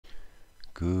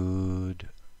Good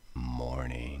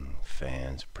morning,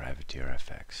 fans of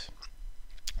PrivateerFX.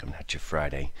 Coming at you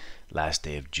Friday, last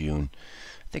day of June. I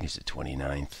think it's the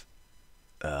 29th.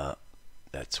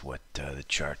 That's what the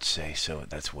charts say, so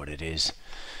that's what it is.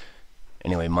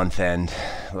 Anyway, month end,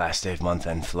 last day of month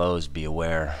end flows. Be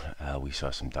aware. We saw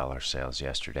some dollar sales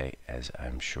yesterday, as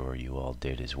I'm sure you all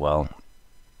did as well.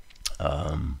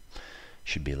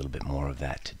 Should be a little bit more of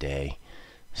that today,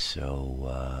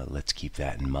 so let's keep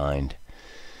that in mind.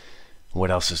 What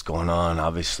else is going on?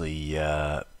 Obviously,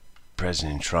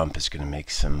 President Trump is going to make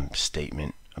some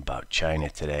statement about China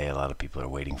today. A lot of people are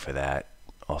waiting for that.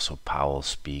 Also, Powell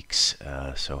speaks,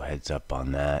 so heads up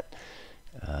on that.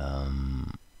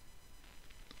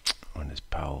 When does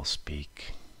Powell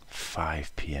speak?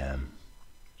 5 p.m.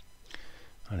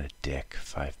 What a dick.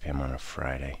 5 p.m. on a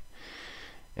Friday.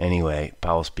 Anyway,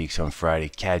 Powell speaks on Friday.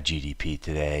 CAD GDP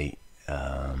today.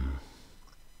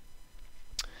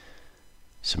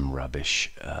 Some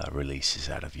rubbish releases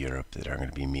out of Europe that are going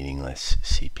to be meaningless.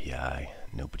 CPI,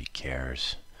 nobody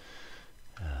cares.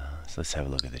 So let's have a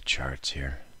look at the charts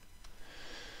here.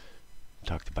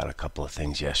 Talked about a couple of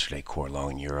things yesterday. Core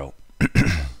long euro.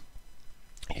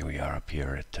 Here we are up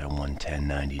here at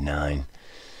 110.99.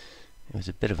 It was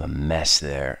a bit of a mess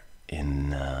there in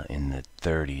the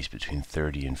 30s, between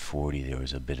 30 and 40. There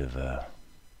was a bit of a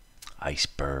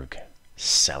iceberg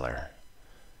seller.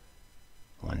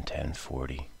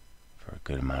 110.40 for a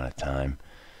good amount of time.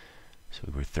 So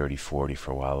we were 30.40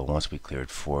 for a while, but once we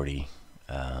cleared 40,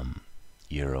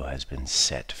 euro has been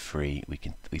set free. We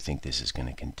think this is going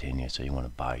to continue, so you want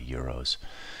to buy euros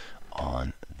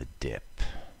on the dip.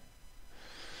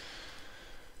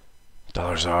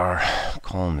 Dollars are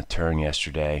calling the turn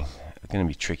yesterday. It's going to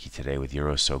be tricky today with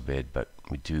euro so bid, but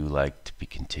we do like to be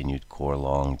continued core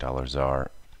long. Dollars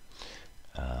are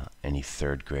any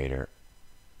third grader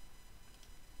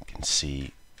can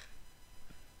see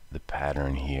the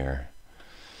pattern here.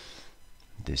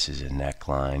 This is a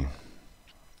neckline.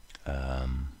 I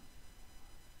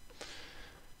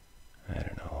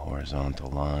don't know,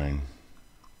 horizontal line.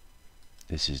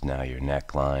 This is now your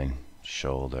neckline,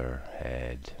 shoulder,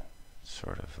 head,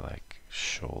 sort of like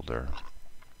shoulder.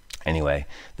 Anyway,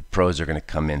 the pros are going to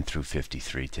come in through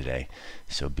 53 today,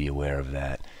 so be aware of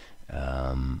that.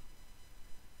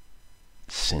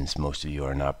 Since most of you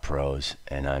are not pros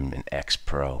and I'm an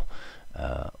ex-pro,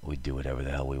 we do whatever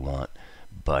the hell we want.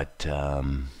 But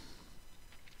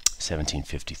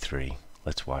 1753,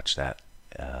 let's watch that,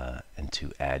 and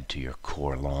to add to your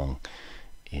core long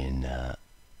in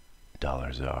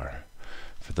dollars are.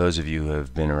 For those of you who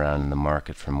have been around in the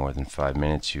market for more than 5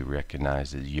 minutes, you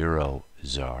recognize that Euro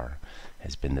ZAR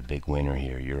has been the big winner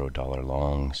here. Euro dollar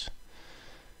longs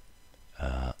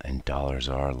and dollars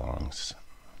are longs.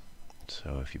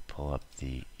 So if you pull up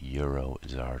the Euro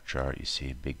ZAR chart, you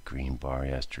see a big green bar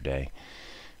yesterday,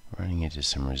 running into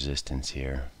some resistance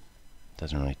here.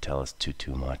 Doesn't really tell us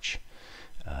too much,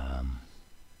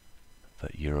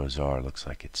 but Euro ZAR looks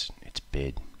like it's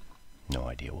bid. No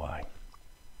idea why.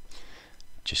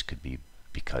 Just could be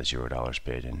because euro dollar's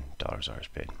bid and dollars are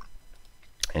bid.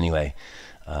 Anyway,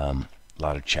 a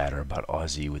lot of chatter about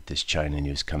Aussie with this China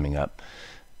news coming up.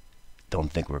 Don't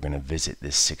think we're going to visit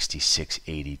this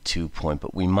 66.82 point,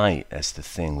 but we might. That's the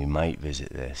thing. We might visit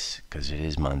this because it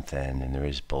is month end and there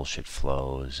is bullshit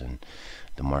flows and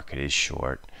the market is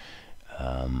short.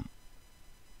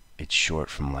 It's short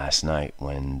from last night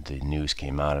when the news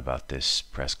came out about this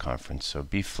press conference. So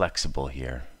be flexible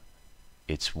here.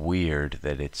 It's weird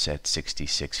that it's at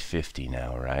 66.50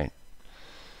 now, right?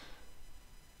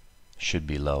 Should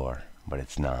be lower, but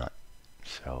it's not.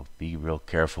 So be real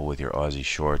careful with your Aussie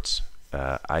shorts.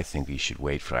 I think you should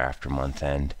wait for after month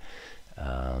end,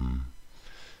 and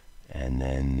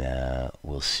then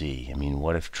we'll see. I mean,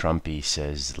 what if Trumpy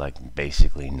says like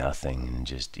basically nothing and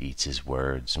just eats his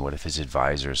words? And what if his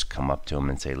advisors come up to him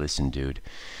and say, listen dude,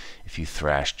 if you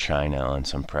thrash China on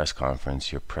some press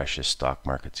conference, your precious stock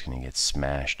market's going to get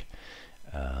smashed.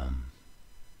 And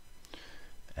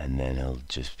then he'll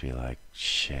just be like,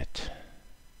 shit,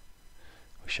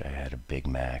 wish I had a Big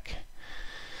Mac,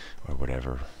 or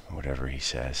whatever he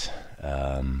says.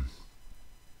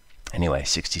 Anyway,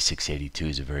 66.82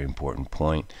 is a very important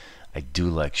point. I do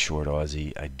like short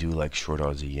Aussie. I do like short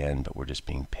Aussie yen, but we're just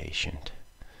being patient.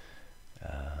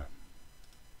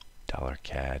 Dollar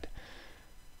CAD,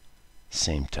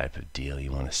 same type of deal.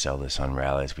 You want to sell this on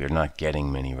rallies. We are not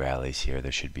getting many rallies here.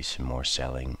 There should be some more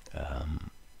selling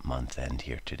month end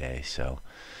here today. So,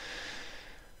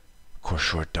 of course,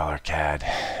 short dollar CAD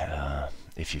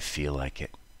if you feel like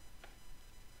it.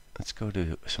 Let's go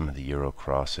to some of the euro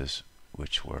crosses,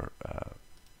 which were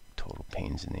total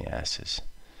pains in the asses.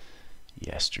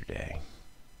 yesterday.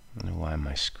 I don't know why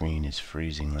my screen is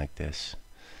freezing like this.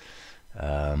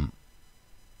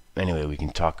 Anyway, we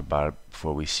can talk about it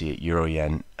before we see it. Euro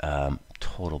yen,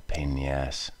 total pain in the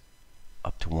ass,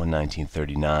 up to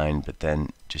 119.39, but then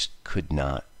just could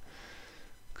not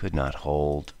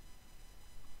hold.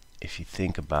 If you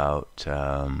think about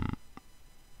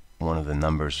one of the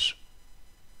numbers,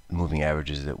 moving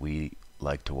averages that we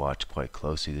like to watch quite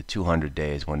closely, the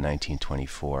 200-day is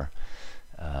 119.24.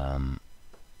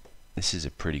 This is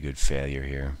a pretty good failure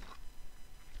here.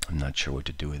 I'm not sure what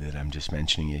to do with it. I'm just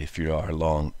mentioning it. If you are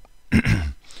long,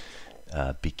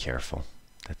 be careful.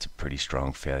 That's a pretty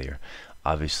strong failure.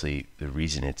 Obviously, the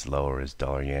reason it's lower is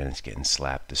dollar yen is getting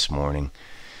slapped this morning.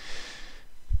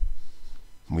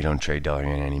 We don't trade dollar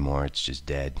yen anymore. It's just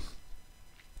dead.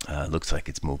 Looks like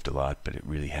it's moved a lot, but it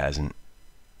really hasn't.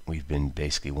 We've been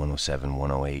basically 107,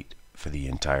 108 for the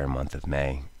entire month of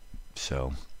May,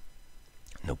 so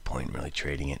no point really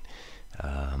trading it.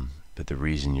 But the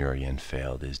reason euro yen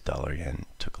failed is dollar yen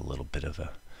took a little bit of a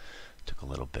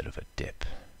dip.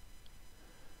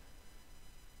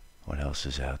 What else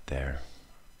is out there?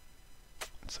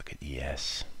 Let's look at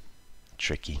ES.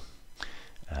 Tricky.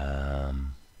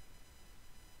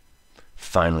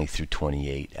 Finally through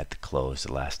 28 at the close,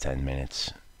 the last 10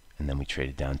 minutes, and then we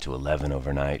traded down to 11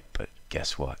 overnight. But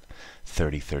guess what?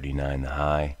 30.39 the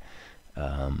high.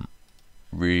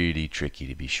 Really tricky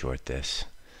to be short this.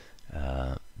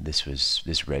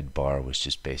 This red bar was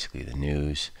just basically the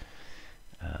news.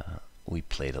 We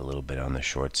played a little bit on the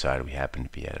short side. We happened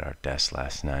to be at our desk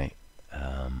last night.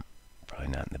 Probably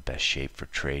not in the best shape for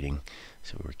trading,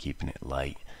 so we were keeping it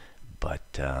light.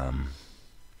 But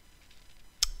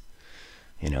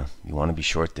you know, you want to be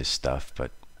short this stuff,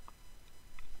 but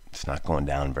it's not going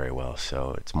down very well.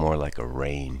 So it's more like a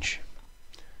range.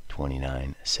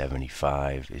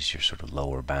 29.75 is your sort of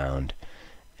lower bound,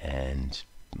 and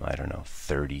I don't know,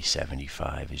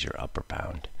 30.75 is your upper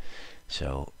bound.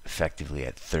 So effectively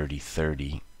at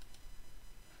 30.30, you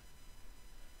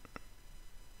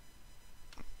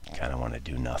kind of want to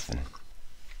do nothing.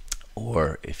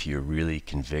 Or if you're really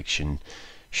conviction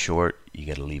short, you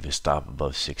got to leave a stop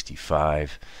above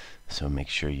 65. So make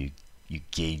sure you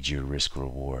gauge your risk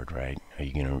reward, right? Do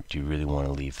you really want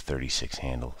to leave 36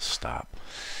 handle stop?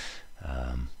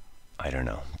 I don't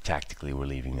know. Tactically, we're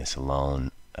leaving this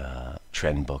alone.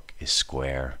 Trend book is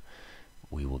square.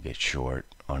 We will get short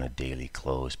on a daily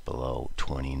close below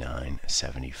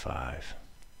 29.75.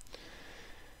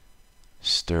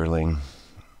 Sterling,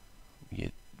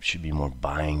 you should be more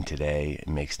buying today. It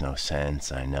makes no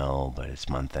sense, I know, but it's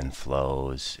month-end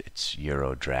flows. It's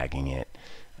euro dragging it.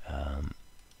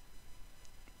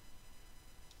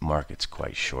 Market's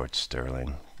quite short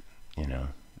sterling. You know,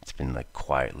 it's been like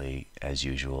quietly, as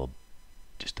usual,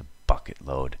 just a bucket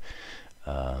load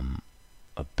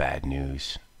of bad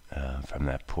news from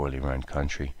that poorly run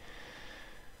country.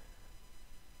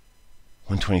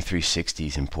 123.60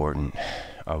 is important.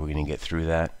 Are we going to get through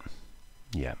that?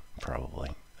 Yeah,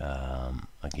 probably.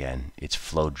 Again, it's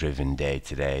flow-driven day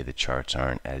today. The charts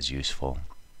aren't as useful.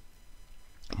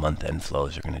 Month-end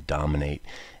flows are going to dominate,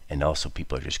 and also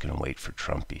people are just going to wait for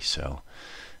Trumpy. So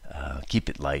keep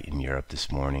it light in Europe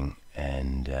this morning,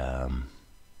 and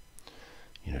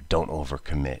you know, don't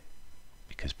overcommit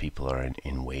because people are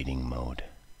in waiting mode.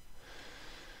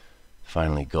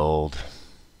 Finally, gold.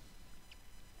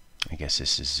 I guess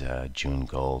this is June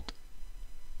gold.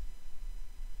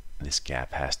 This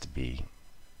gap has to be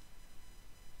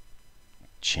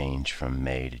changed from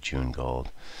May to June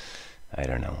gold. I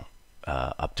don't know.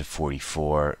 Up to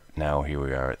 44. Now here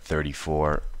we are at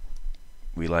 34.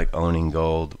 We like owning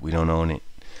gold. We don't own it.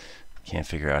 Can't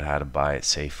figure out how to buy it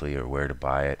safely or where to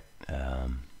buy it.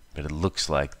 But it looks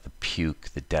like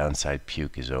the downside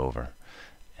puke is over,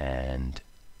 and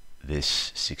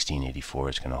this 1684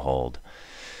 is going to hold.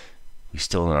 We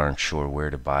still aren't sure where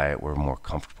to buy it. We're more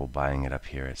comfortable buying it up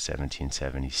here at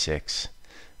 1776.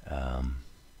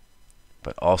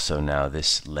 But also now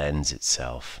this lends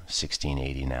itself.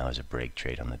 1680 now is a break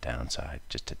trade on the downside,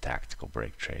 just a tactical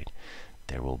break trade.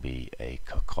 There will be a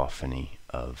cacophony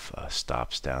of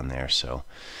stops down there, so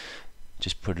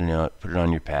just put it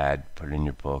on your pad, put it in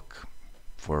your book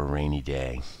for a rainy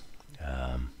day.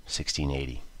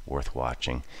 1680, worth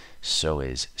watching. So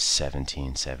is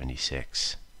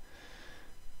 1776.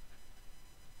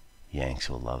 Yanks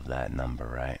will love that number,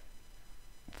 right?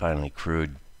 Finally,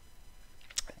 crude.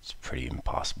 It's pretty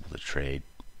impossible to trade.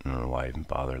 I don't know why I even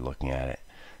bother looking at it.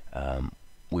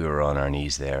 We were on our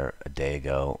knees there a day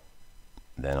ago.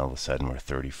 Then all of a sudden we're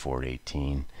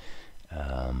 34.18.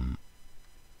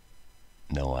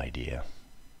 No idea.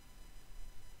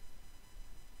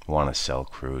 Want to sell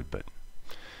crude, but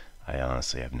I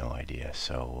honestly have no idea.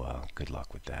 So good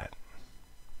luck with that.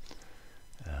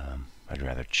 I'd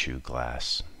rather chew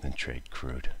glass than trade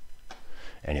crude.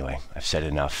 Anyway, I've said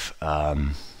enough.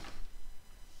 Good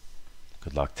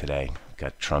luck today.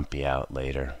 Got Trumpy out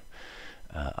later.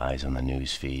 Eyes on the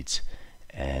news feeds.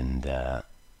 And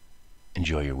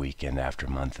enjoy your weekend after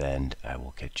month end. I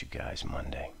will catch you guys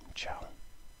Monday. Ciao.